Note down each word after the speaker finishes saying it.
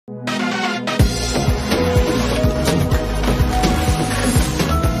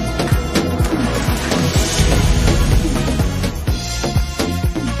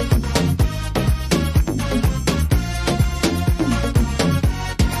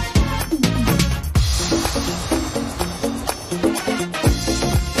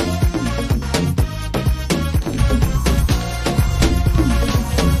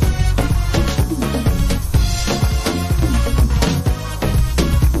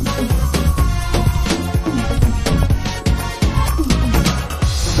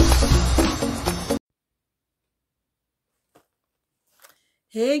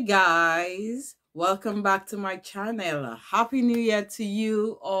Hey guys, welcome back to my channel. Happy New Year to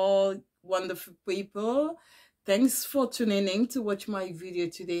you all wonderful people. Thanks for tuning in to watch my video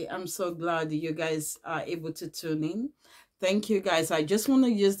today. I'm so glad you guys are able to tune in. Thank you guys. I just want to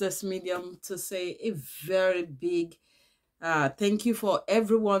use this medium to say a very big thank you for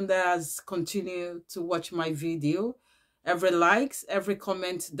everyone that has continued to watch my video. Every likes, every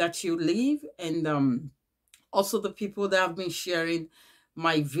comment that you leave, and also the people that have been sharing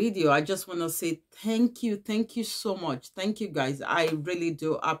my video. I just want to say thank you so much. Thank you guys. I really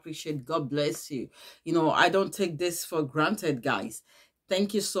do appreciate. God bless you. I don't take this for granted, guys.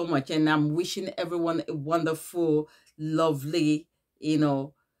 Thank you so much, and I'm wishing everyone a wonderful, lovely,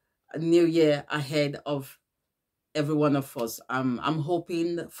 new year ahead of every one of us. I'm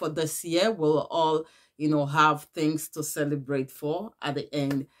hoping for this year we'll all, have things to celebrate for at the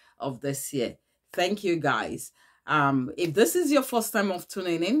end of this year. Thank you guys. If this is your first time of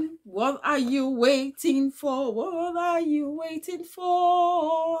tuning in, what are you waiting for? What are you waiting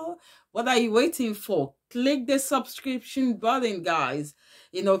for? What are you waiting for? Click the subscription button, guys.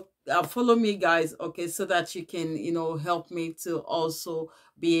 Follow me, guys, okay, so that you can, help me to also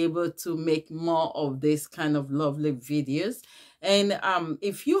be able to make more of this kind of lovely videos. And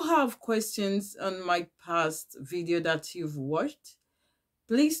if you have questions on my past video that you've watched,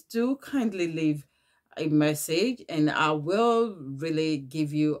 please do kindly leave a message and I will really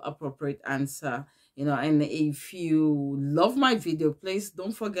give you appropriate answer. And if you love my video, please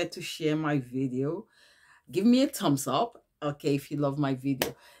don't forget to share my video. Give me a thumbs up, okay, if you love my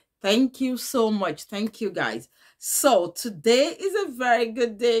video. Thank you so much. Thank you, guys. So today is a very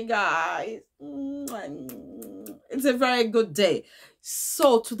good day, guys. It's a very good day.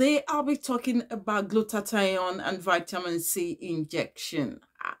 So today I'll be talking about glutathione and vitamin C injection.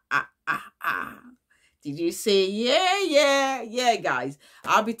 Did you say yeah, guys?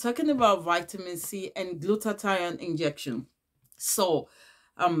 I'll be talking about vitamin C and glutathione injection. So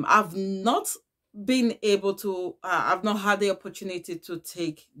I've not been able to I've not had the opportunity to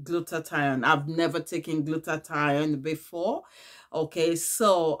take glutathione. I've never taken glutathione before. Okay,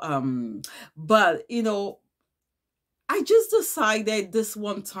 so but I just decided this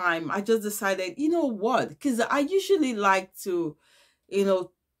one time, you know what, because I usually like to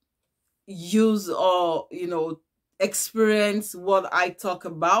use or experience what I talk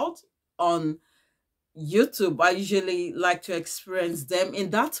about on YouTube. I usually like to experience them.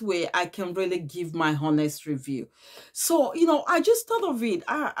 In that way, I can really give my honest review. So, I just thought of it.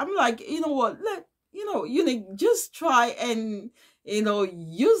 I'm like, you know what, just try and,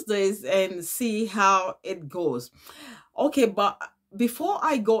 use this and see how it goes. Okay, but before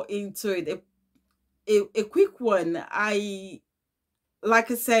I go into it, a quick one.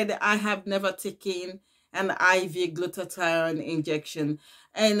 Like I said, I have never taken an IV glutathione injection,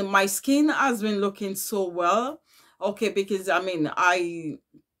 and my skin has been looking so well. Okay, because I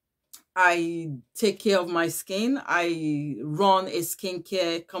take care of my skin. I run a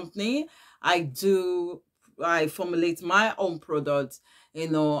skincare company. I formulate my own products,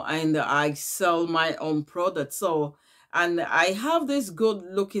 and I sell my own products. So, and I have this good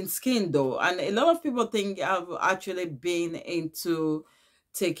looking skin though. And a lot of people think I've actually been into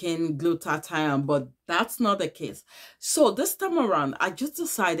taking glutathione, but that's not the case. So this time around, I just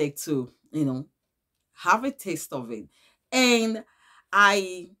decided to, have a taste of it. And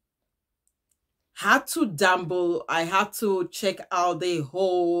I had to dabble. I had to check out the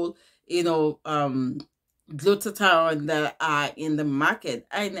whole, glutathione that are in the market.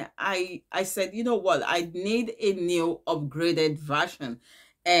 And I said, you know what, I need a new upgraded version.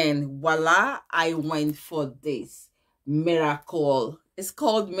 And voila, I went for this Miracle. It's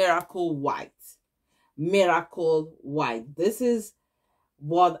called Miracle White. Miracle White. This is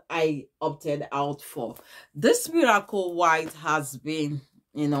what I opted out for. This Miracle White has been,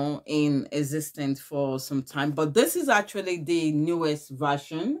 in existence for some time, but this is actually the newest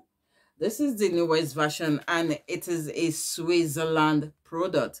version. This is the newest version, and it is a Switzerland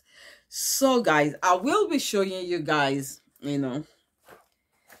product. So guys, I will be showing you guys,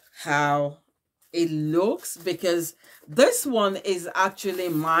 how it looks, because this one is actually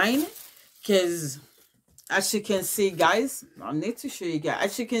mine. Because as you can see, guys, I need to show you guys.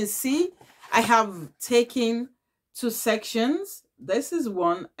 As you can see, I have taken two sections. This is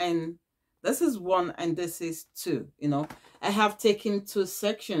one, and this is one, and this is two. I have taken two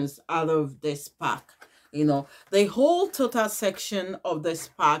sections out of this pack. The whole total section of this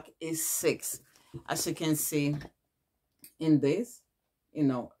pack is 6. As you can see in this,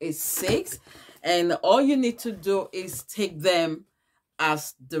 it's 6. And all you need to do is take them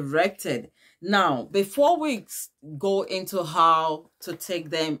as directed. Now, before we go into how to take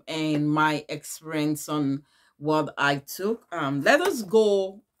them and my experience on what I took, let us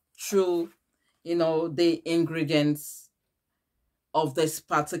go through, the ingredients of this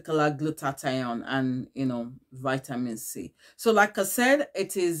particular glutathione and, vitamin C. So like I said,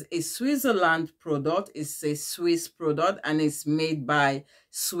 it is a Switzerland product. It's a Swiss product and it's made by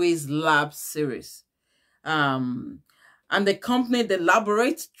Swiss Lab Series. And the company, the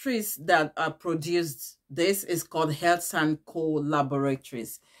laboratories that produced this is called Health and Co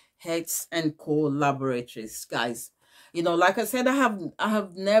Laboratories. Health and Co Laboratories, guys. Like I said, I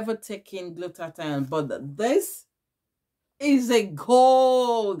have never taken glutathione, but this is a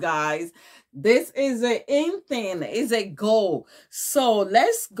goal, guys. This is a in thing, is a goal. So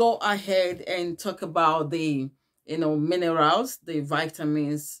let's go ahead and talk about the minerals, the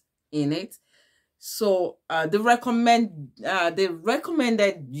vitamins in it. So the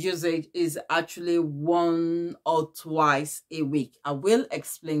recommended usage is actually 1 or twice a week. I will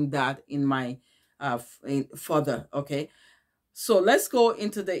explain that in my further. Okay. So let's go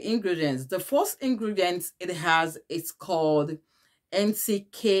into the ingredients. The first ingredient it's called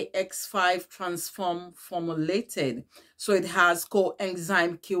NCKX5 transform formulated. So it has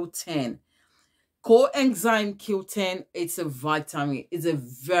coenzyme Q10. Coenzyme Q10, it's a vitamin. It's a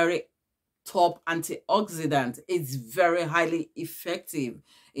very top antioxidant. It's very highly effective.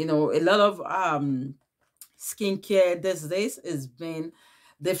 A lot of skincare these days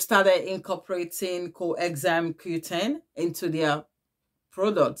they've started incorporating coenzyme Q10 into their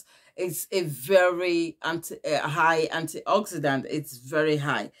products. It's a very high antioxidant. It's very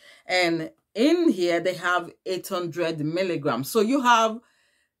high. And in here, they have 800 milligrams. So you have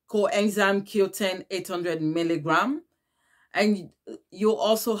coenzyme Q10, 800 milligram. And you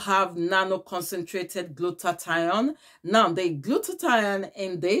also have nano concentrated glutathione. Now, the glutathione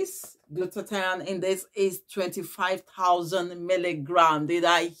in this is 25,000 milligram. Did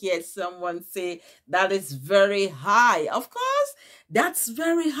I hear someone say that is very high? Of course, that's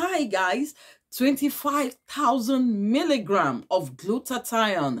very high, guys. 25,000 milligram of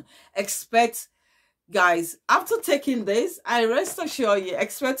glutathione. Expect, guys, after taking this, I rest assured you,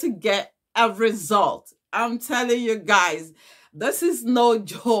 expect to get a result. I'm telling you guys, this is no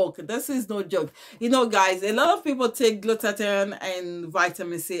joke. This is no joke. Guys, a lot of people take glutathione and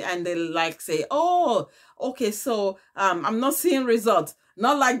vitamin C and they say, oh, okay, so I'm not seeing results.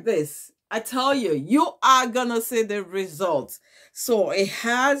 Not like this. I tell you, you are gonna see the results. So it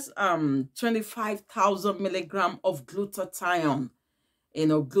has 25,000 milligram of glutathione,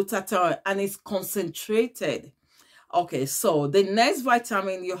 glutathione, and it's concentrated. Okay, so the next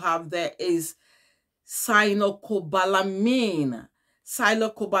vitamin you have there is cyanocobalamin.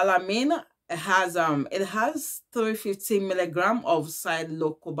 Cyanocobalamin has 350 milligram of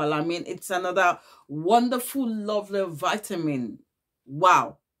cyanocobalamin. It's another wonderful, lovely vitamin.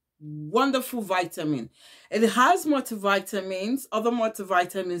 Wow, wonderful vitamin. It has multivitamins, other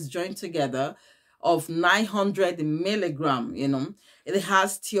multivitamins joined together of 900 milligram. It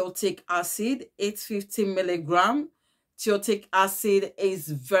has stearic acid, 850 milligram. Stearic acid is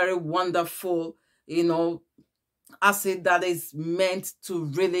very wonderful, acid that is meant to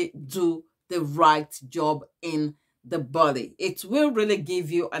really do the right job in the body. It will really give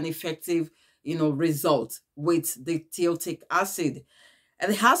you an effective, result with the stearic acid.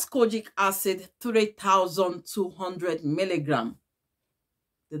 And it has kojic acid, 3,200 milligram.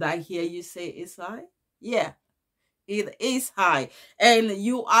 Did I hear you say it's high? Yeah, it is high. And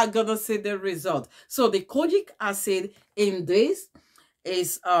you are going to see the result. So the kojic acid in this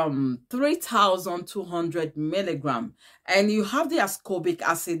is 3,200 milligram. And you have the ascorbic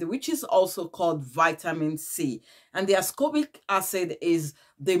acid, which is also called vitamin C. And the ascorbic acid is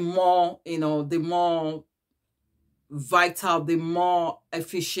the more, the more vital, the more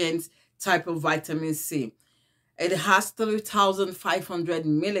efficient type of vitamin C. It has 3,500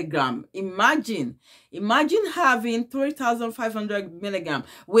 milligram. Imagine having 3,500 milligram.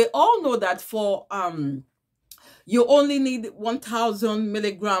 We all know that for you only need 1,000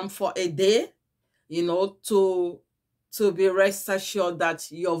 milligram for a day, to be rest assured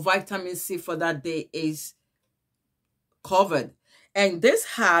that your vitamin C for that day is covered. And this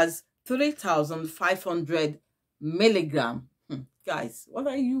has 3,500 milligram. Guys, what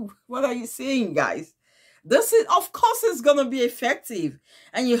are you saying, guys? This is, of course, it's gonna be effective.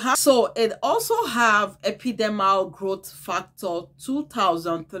 And so it also have epidermal growth factor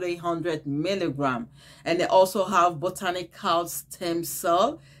 2,300 milligram, and they also have botanical stem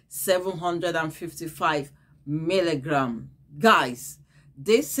cell 755 milligram. Guys,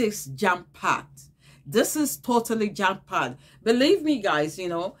 this is jam-packed. This is totally jackpot. Believe me, guys, you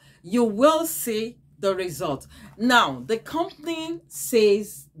know, you will see the result. Now, the company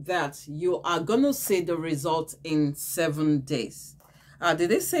says that you are going to see the result in 7 days. Did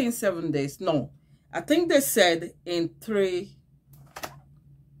they say in 7 days? No. I think they said in three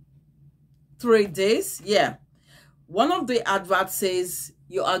days. Yeah. One of the adverts says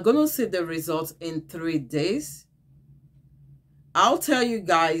you are going to see the results in 3 days. I'll tell you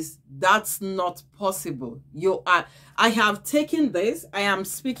guys, that's not possible. I have taken this. I am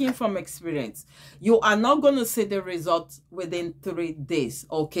speaking from experience. You are not going to see the results within 3 days,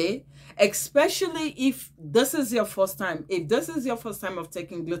 okay? Especially if this is your first time. If this is your first time of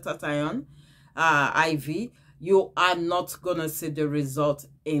taking glutathione IV, you are not going to see the result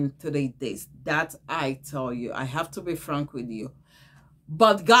in 3 days. That I tell you. I have to be frank with you.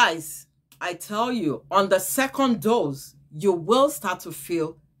 But guys, I tell you, on the second dose, you will start to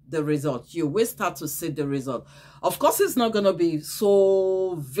feel the result. You will start to see the result. Of course, it's not going to be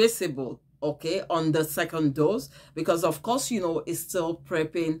so visible, okay, on the second dose, because of course, you know, it's still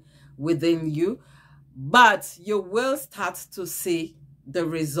prepping within you, but you will start to see the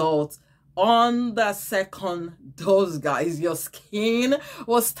result on the second dose, guys. Your skin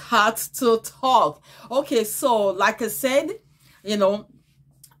will start to talk. Okay, so like I said, you know,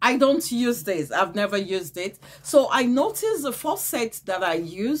 I don't use this. I've never used it. So I noticed the first set that I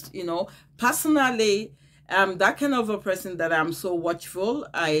used, you know, personally, that kind of a person that I'm so watchful.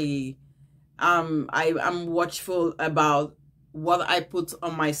 I am watchful about what I put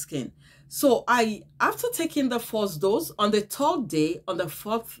on my skin. So after taking the first dose, on the 3rd day, on the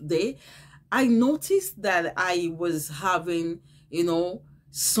 4th day, I noticed that I was having, you know,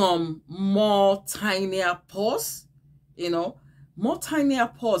 some more tinier pores, you know, more tinier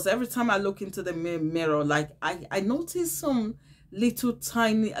pores. Every time I look into the mirror, like I noticed some little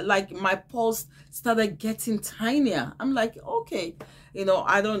tiny, like my pores started getting tinier. I'm like, okay, you know,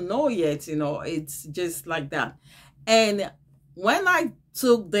 I don't know yet, you know, it's just like that. And when I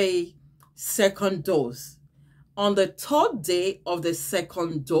took the second dose, on the 3rd day of the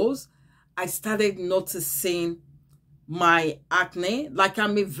second dose, I started noticing my acne. Like,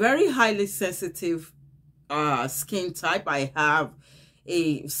 I'm a very highly sensitive skin type. I have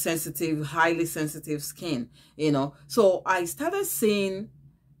a sensitive, highly sensitive skin, you know. So I started seeing,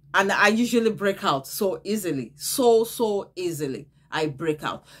 and I usually break out so easily, so easily. I break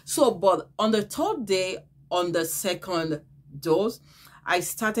out. So, but on the 3rd day, on the second dose, I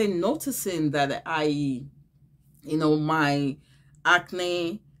started noticing that you know, my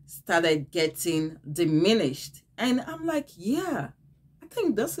acne started getting diminished. And I'm like, yeah, I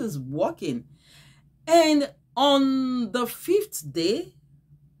think this is working. And on the 5th day,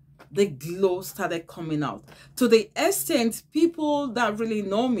 the glow started coming out. To the extent people that really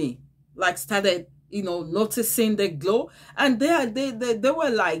know me, like, started, you know, noticing the glow. And they were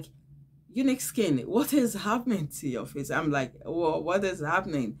like, Unique Skin, what is happening to your face? I'm like, well, what is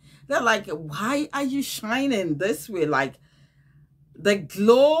happening? They're like, why are you shining this way? Like, the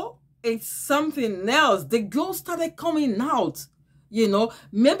glow is something else. The glow started coming out. You know,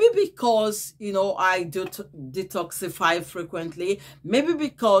 maybe because, you know, I do detoxify frequently. Maybe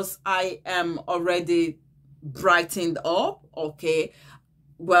because I am already brightened up. Okay.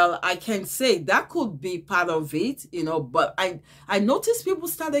 Well, I can say that could be part of it, you know, but I noticed people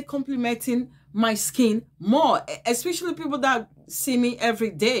started complimenting my skin more, especially people that see me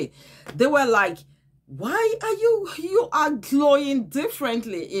every day. They were like, why are you are glowing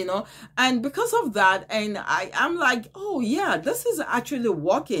differently, you know? And because of that, and I'm like, oh yeah, this is actually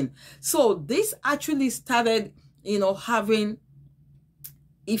working. So this actually started, you know, having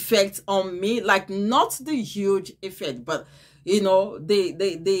effect on me, like not the huge effect, but you know,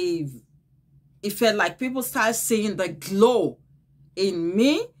 they effect, like people start seeing the glow in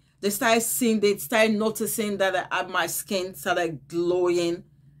me. They started noticing that my skin started glowing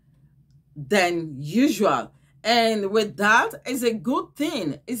than usual. And with that, it's a good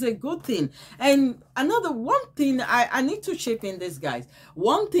thing. It's a good thing. And another one thing I need to chip in this, guys.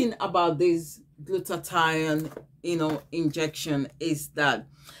 One thing about this glutathione, you know, injection is that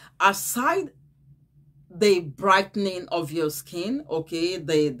aside the brightening of your skin, okay,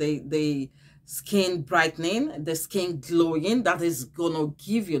 the skin brightening, the skin glowing, that is gonna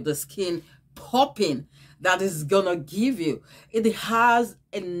give you the skin popping, that is gonna give you, it has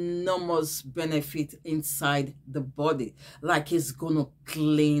enormous benefit inside the body. Like, it's gonna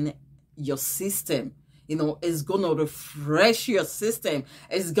clean your system, you know, it's gonna refresh your system,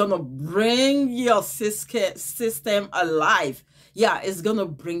 it's gonna bring your system alive. Yeah, it's gonna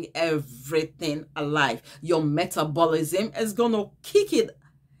bring everything alive. Your metabolism is gonna kick it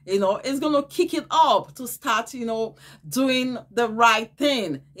You know, it's going to kick it up to start, you know, doing the right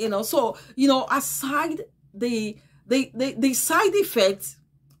thing, you know. So, you know, aside the side effects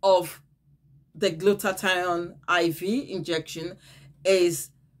of the glutathione IV injection is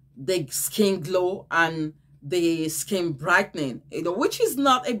the skin glow and the skin brightening, you know, which is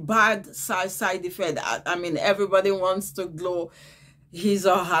not a bad side effect. I mean, everybody wants to glow his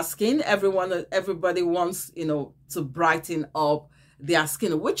or her skin. Everybody wants, you know, to brighten up their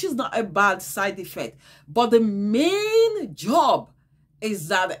skin, which is not a bad side effect. But the main job is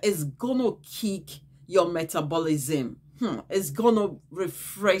that it's gonna kick your metabolism. It's gonna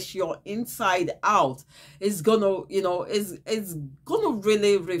refresh your inside out. It's gonna, you know, it's gonna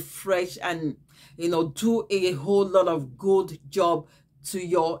really refresh and, you know, do a whole lot of good job to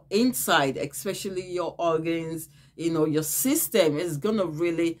your inside, especially your organs, you know, your system is gonna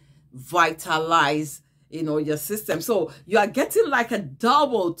really vitalize, you know, your system. So you are getting like a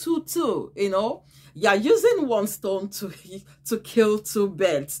double two, you know. You're using one stone to kill two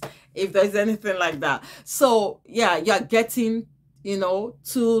birds, if there's anything like that. So yeah, you're getting, you know,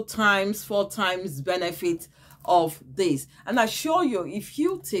 2 times, 4 times benefit of this. And I assure you, if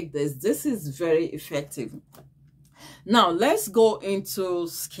you take this is very effective. Now let's go into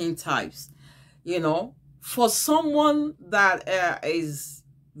skin types. You know, for someone that is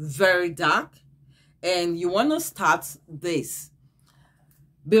very dark and you want to start this,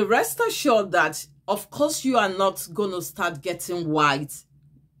 be rest assured that of course you are not going to start getting white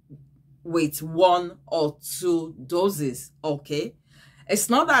with 1 or 2 doses. Okay, it's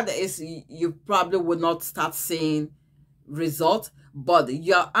not that you probably will not start seeing results, but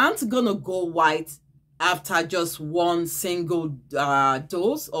you aren't gonna go white after just 1 single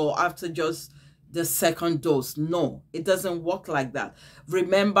dose or after just the 2nd dose. No, it doesn't work like that.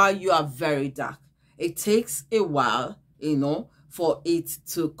 Remember, you are very dark. It takes a while, you know, for it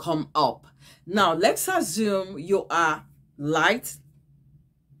to come up. Now let's assume you are lighter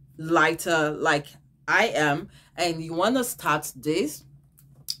like I am, and you want to start this.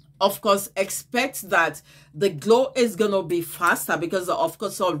 Of course, expect that the glow is going to be faster because of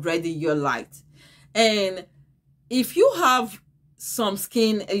course already you're light. And if you have some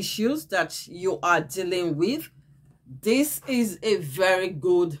skin issues that you are dealing with, this is a very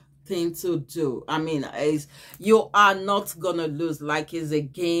good thing to do. I mean, you are not gonna lose, like it's a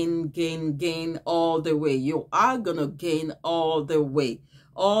gain all the way. You are gonna gain all the way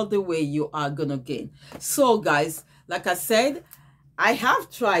you are gonna gain. So guys, like I said, I have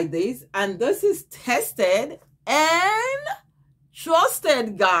tried this and this is tested and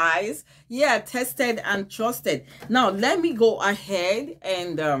trusted, guys. Yeah, tested and trusted. Now let me go ahead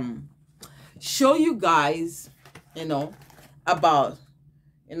and show you guys, you know, about,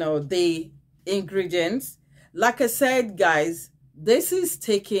 you know, the ingredients. Like I said, guys, this is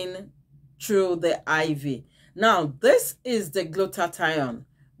taken through the IV. Now this is the glutathione.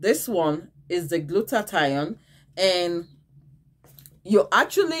 This one is the glutathione, and you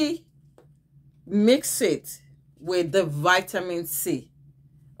actually mix it with the vitamin C.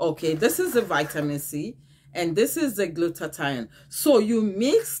 Okay, this is the vitamin C and this is the glutathione. So you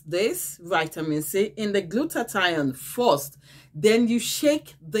mix this vitamin C in the glutathione first, then you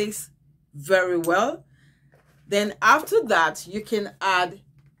shake this very well. Then after that, you can add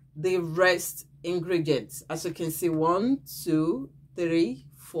the rest ingredients. As you can see, 1, 2, 3,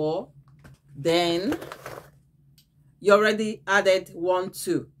 4. Then you already added 1,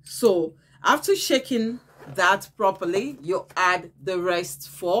 2. So after shaking that properly, you add the rest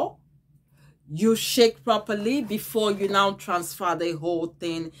 4. You shake properly before you now transfer the whole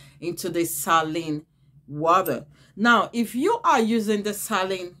thing into the saline water. Now, if you are using the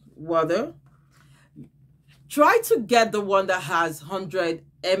saline water, try to get the one that has 100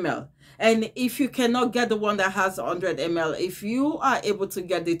 ml. And if you cannot get the one that has 100 ml, if you are able to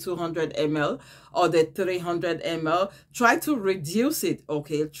get the 200 ml or the 300 ml, try to reduce it,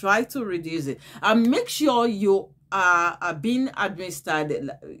 okay? Try to reduce it. And make sure you are being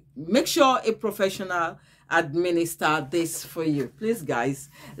administered. Make sure a professional administer this for you. Please, guys,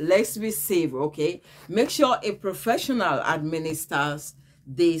 let's be safe, okay? Make sure a professional administers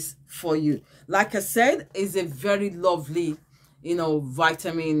this for you. Like I said, it's a very lovely, you know,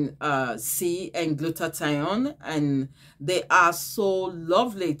 vitamin C and glutathione, and they are so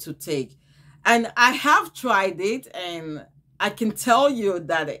lovely to take. And I have tried it and I can tell you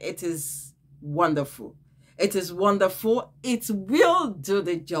that it is wonderful. It is wonderful. It will do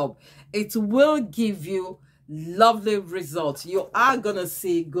the job. It will give you lovely results. You are gonna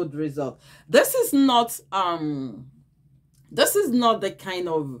see good results. This is not the kind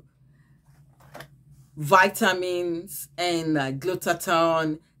of vitamins and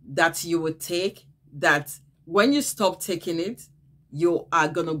glutathione that you would take that when you stop taking it, you are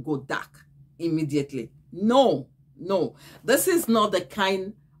gonna go dark immediately. No, no, this is not the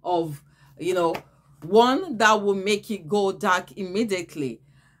kind of, one that will make you go dark immediately.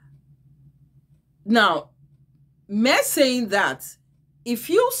 Now, me saying that, if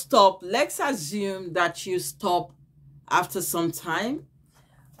you stop, let's assume that you stop after some time,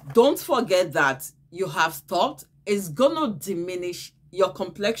 don't forget that you have stopped. It's gonna diminish, your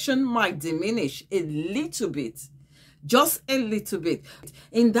complexion might diminish a little bit, just a little bit.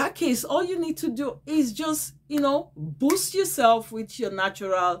 In that case, all you need to do is just, boost yourself with your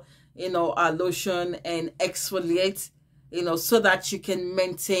natural, lotion and exfoliate, so that you can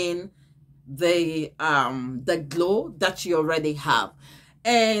maintain the glow that you already have.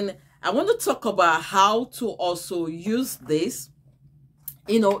 And I want to talk about how to also use this.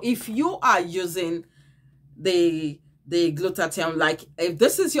 If you are using the glutathione, like if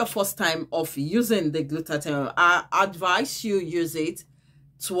this is your first time of using the glutathione, I advise you use it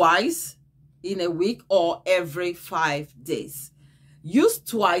twice in a week or every 5 days. Use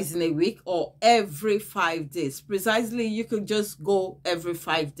twice in a week or every 5 days. Precisely, you could just go every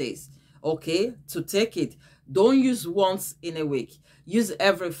 5 days, okay, to take it. Don't use once in a week. Use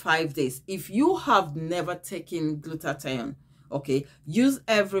every 5 days. If you have never taken glutathione, okay, use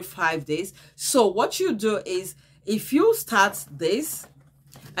every 5 days. So what you do is, if you start this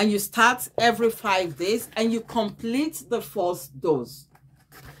and you start every 5 days and you complete the first dose,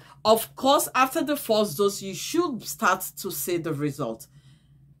 of course, after the first dose, you should start to see the result.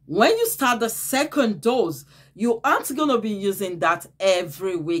 When you start the second dose, you aren't going to be using that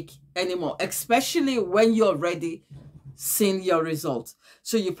every week anymore, especially when you're already seeing your results.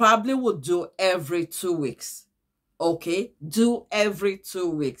 So you probably would do every 2 weeks. Okay, do every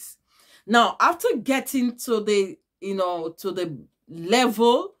 2 weeks. Now, after getting to the, to the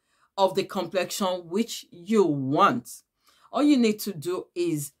level of the complexion which you want, all you need to do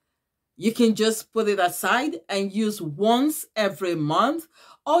is, you can just put it aside and use once every month,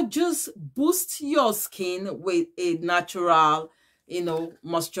 or just boost your skin with a natural,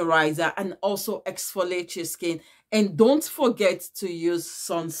 moisturizer, and also exfoliate your skin. And don't forget to use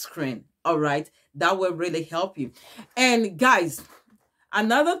sunscreen. All right, that will really help you. And guys,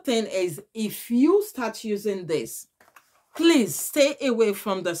 another thing is, if you start using this, please stay away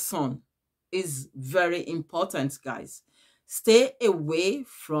from the sun. Is very important, guys. Stay away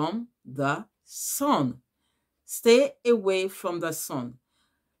from the sun. Stay away from the sun.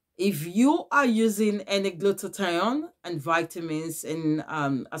 If you are using any glutathione and vitamins and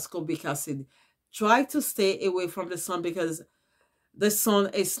ascorbic acid, try to stay away from the sun, because the sun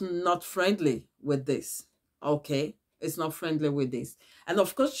is not friendly with this. Okay, it's not friendly with this. And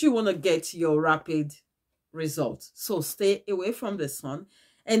of course, you want to get your rapid results. So stay away from the sun.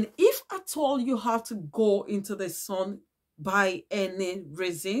 And if at all you have to go into the sun by any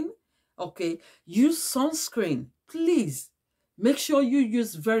reason, okay, use sunscreen. Please make sure you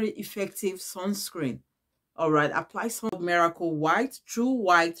use very effective sunscreen. All right, apply some Miracle White, True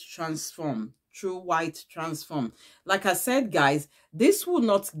White Transform. True White Transform. Like I said, guys, this will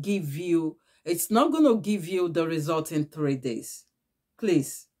not give you, it's not going to give you the result in 3 days.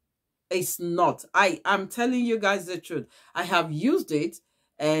 Please, it's not. I'm telling you guys the truth. I have used it,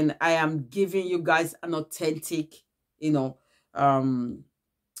 and I am giving you guys an authentic,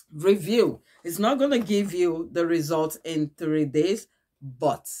 review. It's not going to give you the result in 3 days,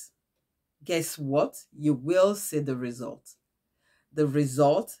 but guess what? You will see the result. The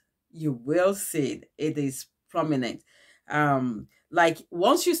result, you will see it. It is prominent. Like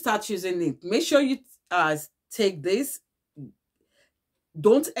once you start using it, make sure you take this.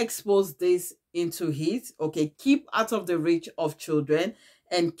 Don't expose this into heat. Okay, keep out of the reach of children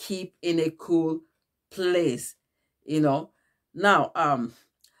and keep in a cool place. Now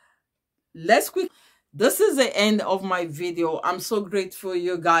let's quick. This is the end of my video. I'm so grateful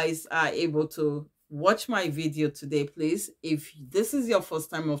you guys are able to watch my video today. Please, if this is your first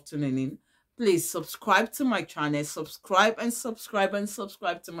time of tuning in, please subscribe to my channel. Subscribe and subscribe and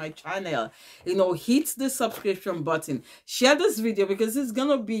subscribe to my channel. Hit the subscription button. Share this video, because it's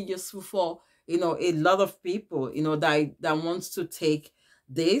gonna be useful for a lot of people that wants to take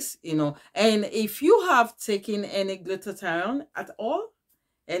this. And if you have taken any glutathione at all,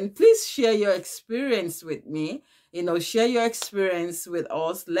 and please share your experience with me. Share your experience with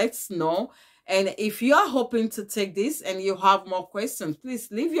us. Let's know. And if you are hoping to take this and you have more questions, please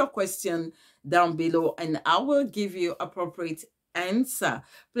leave your question down below and I will give you appropriate answer.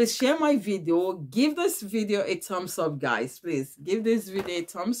 Please share my video. Give this video a thumbs up, guys. Please give this video a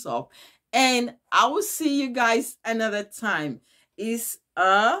thumbs up. And I will see you guys another time. It's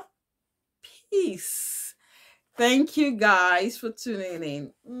a piece. Thank you guys for tuning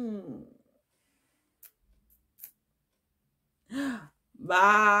in.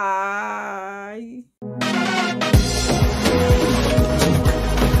 Bye.